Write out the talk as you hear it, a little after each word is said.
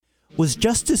Was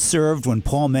justice served when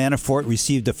Paul Manafort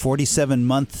received a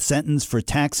 47-month sentence for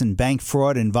tax and bank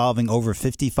fraud involving over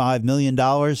 $55 million?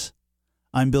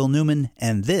 I'm Bill Newman,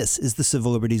 and this is the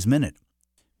Civil Liberties Minute.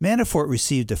 Manafort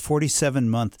received a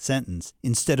 47-month sentence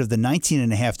instead of the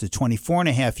 19.5 to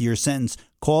 24.5-year sentence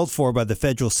called for by the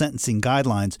federal sentencing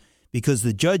guidelines because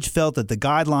the judge felt that the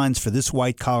guidelines for this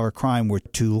white-collar crime were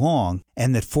too long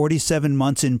and that 47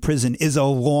 months in prison is a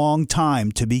long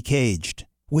time to be caged,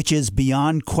 which is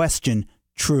beyond question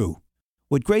true.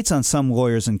 What grates on some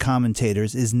lawyers and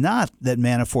commentators is not that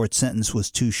Manafort's sentence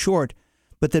was too short,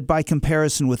 but that by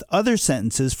comparison with other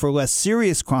sentences for less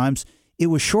serious crimes, it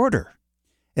was shorter.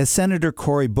 As Senator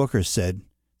Cory Booker said,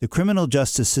 the criminal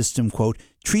justice system, quote,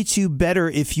 treats you better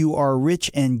if you are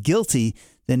rich and guilty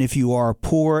than if you are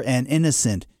poor and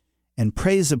innocent, and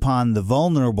preys upon the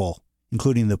vulnerable,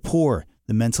 including the poor,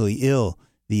 the mentally ill,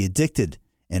 the addicted,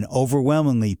 and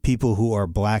overwhelmingly people who are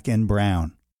black and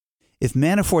brown. If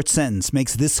Manafort's sentence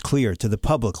makes this clear to the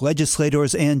public,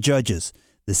 legislators, and judges,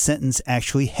 the sentence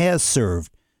actually has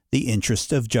served the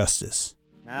interest of justice.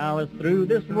 Now as through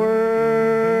this world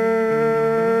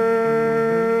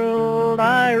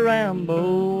I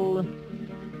ramble,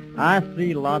 I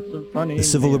see lots of funny The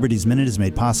Civil men. Liberties Minute is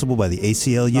made possible by the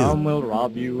ACLU. Some will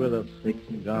rob you with a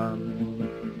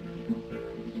six-gun,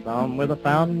 some with a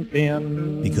fountain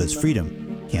pen. Because freedom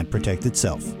can't protect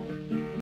itself.